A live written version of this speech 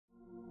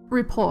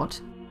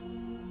Report.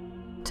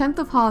 10th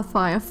of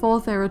Hearthfire,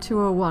 4th Era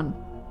 201.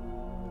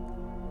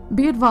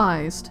 Be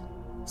advised.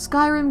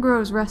 Skyrim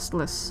grows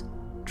restless.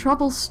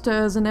 Trouble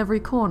stirs in every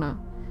corner.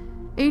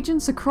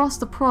 Agents across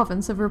the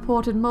province have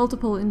reported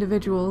multiple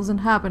individuals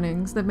and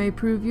happenings that may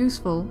prove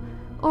useful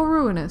or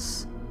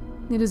ruinous.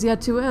 It is yet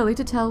too early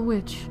to tell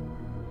which.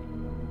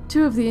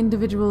 2 of the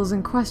individuals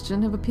in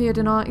question have appeared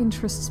in our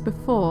interests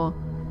before,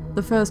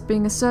 the first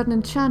being a certain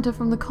enchanter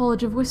from the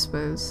College of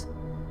Whispers.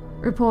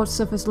 Reports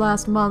surfaced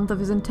last month of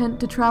his intent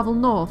to travel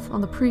north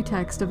on the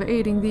pretext of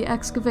aiding the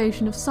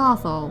excavation of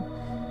Sarthal.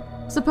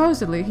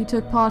 Supposedly, he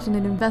took part in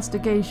an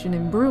investigation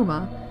in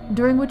Bruma,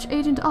 during which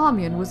Agent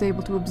Armian was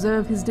able to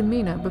observe his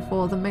demeanor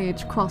before the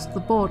mage crossed the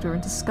border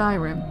into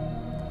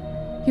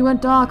Skyrim. He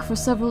went dark for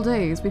several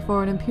days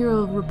before an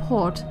Imperial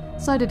report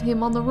cited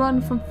him on the run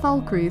from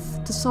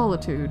Falkreath to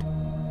Solitude.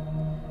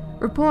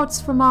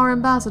 Reports from our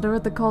ambassador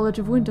at the College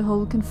of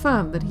Winterhold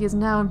confirm that he is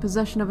now in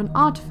possession of an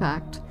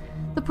artifact,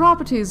 the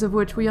properties of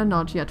which we are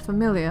not yet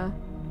familiar.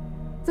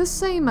 This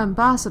same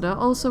ambassador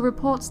also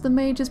reports the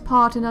mage's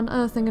part in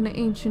unearthing an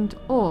ancient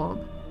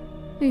orb.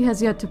 He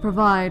has yet to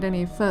provide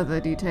any further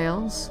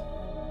details.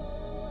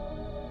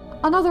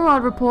 Another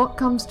odd report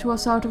comes to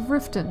us out of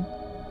Riften.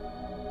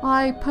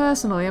 I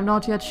personally am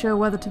not yet sure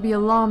whether to be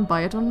alarmed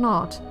by it or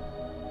not.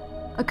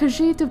 A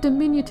khajiit of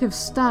diminutive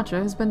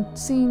stature has been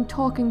seen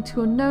talking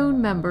to a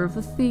known member of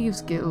the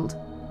Thieves' Guild.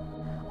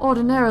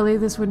 Ordinarily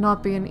this would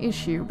not be an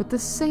issue, but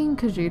this same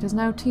khajiit has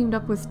now teamed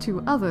up with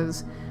 2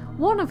 others,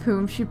 one of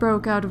whom she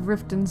broke out of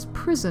Riften's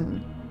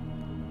prison.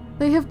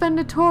 They have been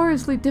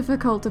notoriously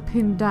difficult to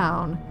pin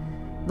down.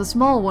 The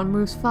small one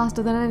moves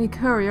faster than any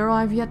courier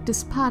I've yet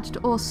dispatched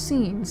or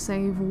seen,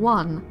 save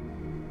one.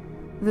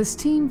 This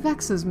team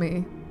vexes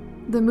me.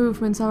 The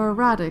movements are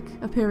erratic,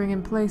 appearing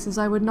in places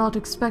I would not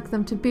expect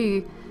them to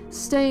be,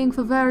 staying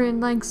for varying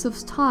lengths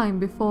of time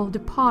before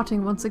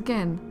departing once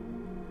again.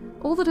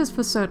 All that is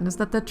for certain is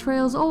that their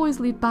trails always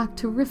lead back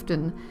to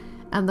Riften,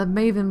 and that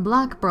Maven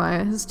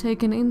Blackbriar has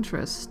taken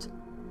interest.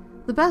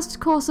 The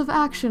best course of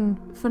action,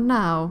 for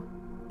now,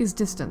 is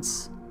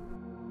distance.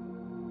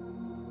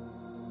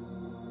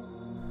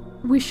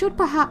 We should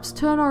perhaps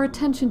turn our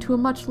attention to a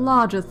much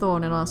larger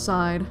thorn in our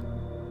side.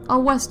 Our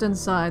western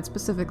side,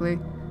 specifically.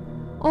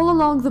 All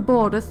along the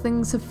border,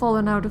 things have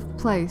fallen out of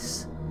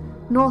place.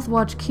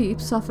 Northwatch Keep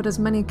suffered as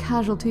many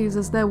casualties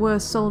as there were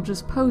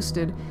soldiers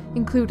posted,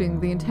 including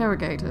the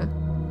interrogator.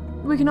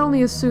 We can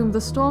only assume the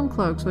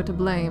Stormcloaks were to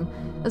blame,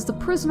 as the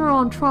prisoner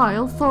on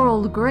trial,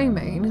 Thorold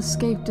Greymane,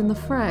 escaped in the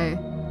fray.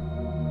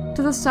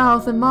 To the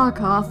south in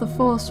Markarth, the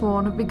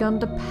Forsworn have begun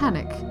to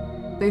panic.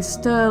 They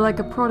stir like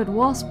a prodded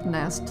wasp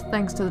nest,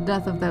 thanks to the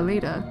death of their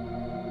leader.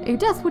 A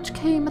death which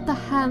came at the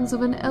hands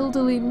of an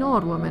elderly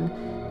Nordwoman,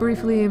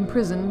 briefly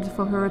imprisoned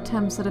for her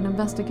attempts at an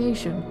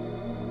investigation.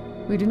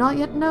 We do not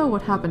yet know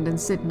what happened in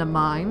Sidna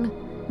Mine,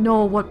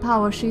 nor what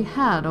power she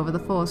had over the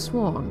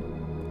Forsworn.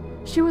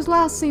 She was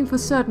last seen for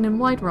certain in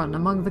Whiterun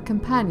among the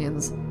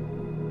companions.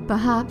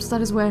 Perhaps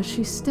that is where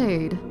she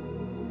stayed.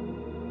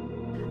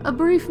 A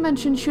brief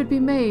mention should be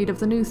made of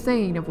the new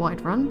Thane of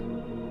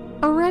Whiterun.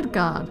 A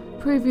Redguard,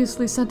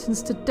 previously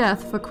sentenced to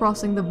death for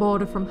crossing the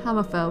border from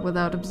Hammerfell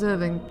without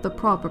observing the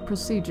proper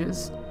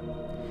procedures.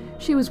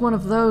 She was one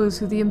of those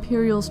who the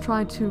Imperials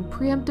tried to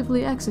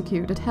preemptively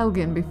execute at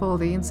Helgen before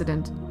the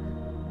incident.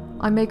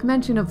 I make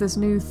mention of this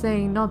new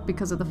Thane not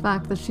because of the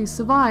fact that she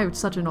survived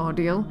such an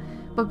ordeal,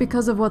 but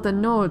because of what the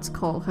Nords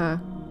call her.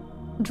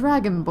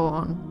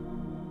 Dragonborn.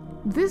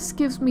 This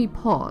gives me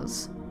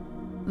pause.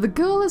 The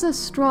girl is as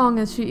strong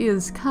as she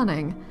is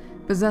cunning,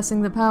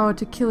 possessing the power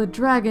to kill a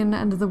dragon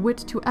and the wit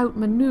to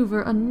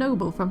outmaneuver a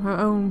noble from her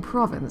own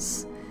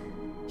province.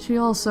 She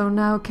also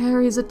now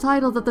carries a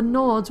title that the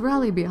Nords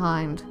rally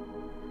behind.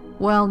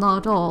 While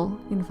not all,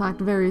 in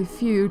fact very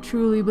few,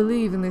 truly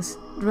believe in this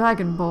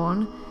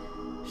Dragonborn,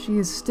 she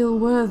is still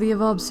worthy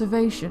of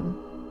observation.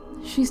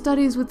 She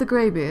studies with the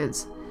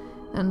Greybeards,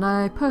 and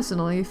I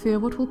personally fear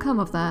what will come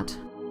of that.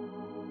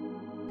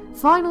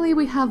 Finally,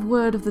 we have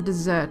word of the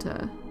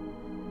deserter.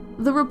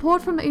 The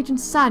report from Agent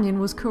Sanyon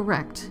was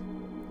correct.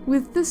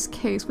 With this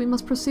case, we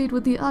must proceed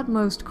with the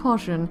utmost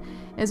caution,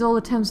 as all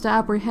attempts to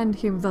apprehend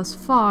him thus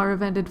far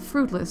have ended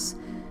fruitless,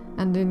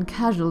 and in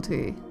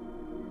casualty.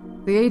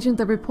 The agent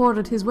that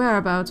reported his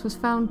whereabouts was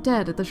found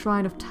dead at the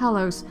Shrine of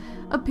Talos,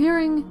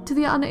 appearing to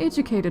the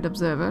uneducated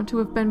observer to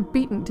have been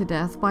beaten to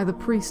death by the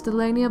priest that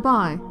lay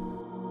nearby.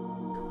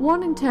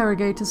 One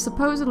interrogator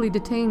supposedly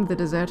detained the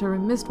deserter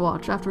in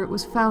Mistwatch after it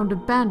was found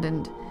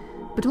abandoned,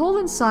 but all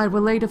inside were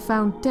later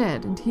found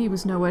dead and he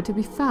was nowhere to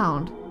be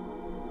found.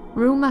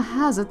 Rumour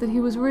has it that he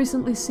was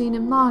recently seen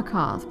in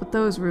Markarth, but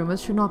those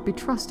rumours should not be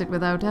trusted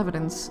without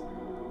evidence.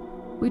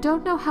 We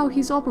don't know how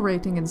he's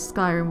operating in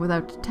Skyrim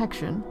without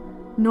detection,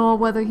 nor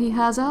whether he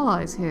has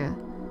allies here.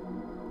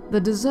 The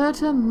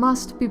deserter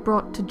must be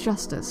brought to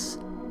justice.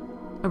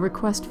 A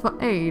request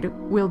for aid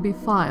will be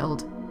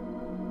filed.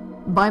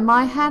 By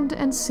my hand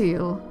and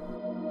seal,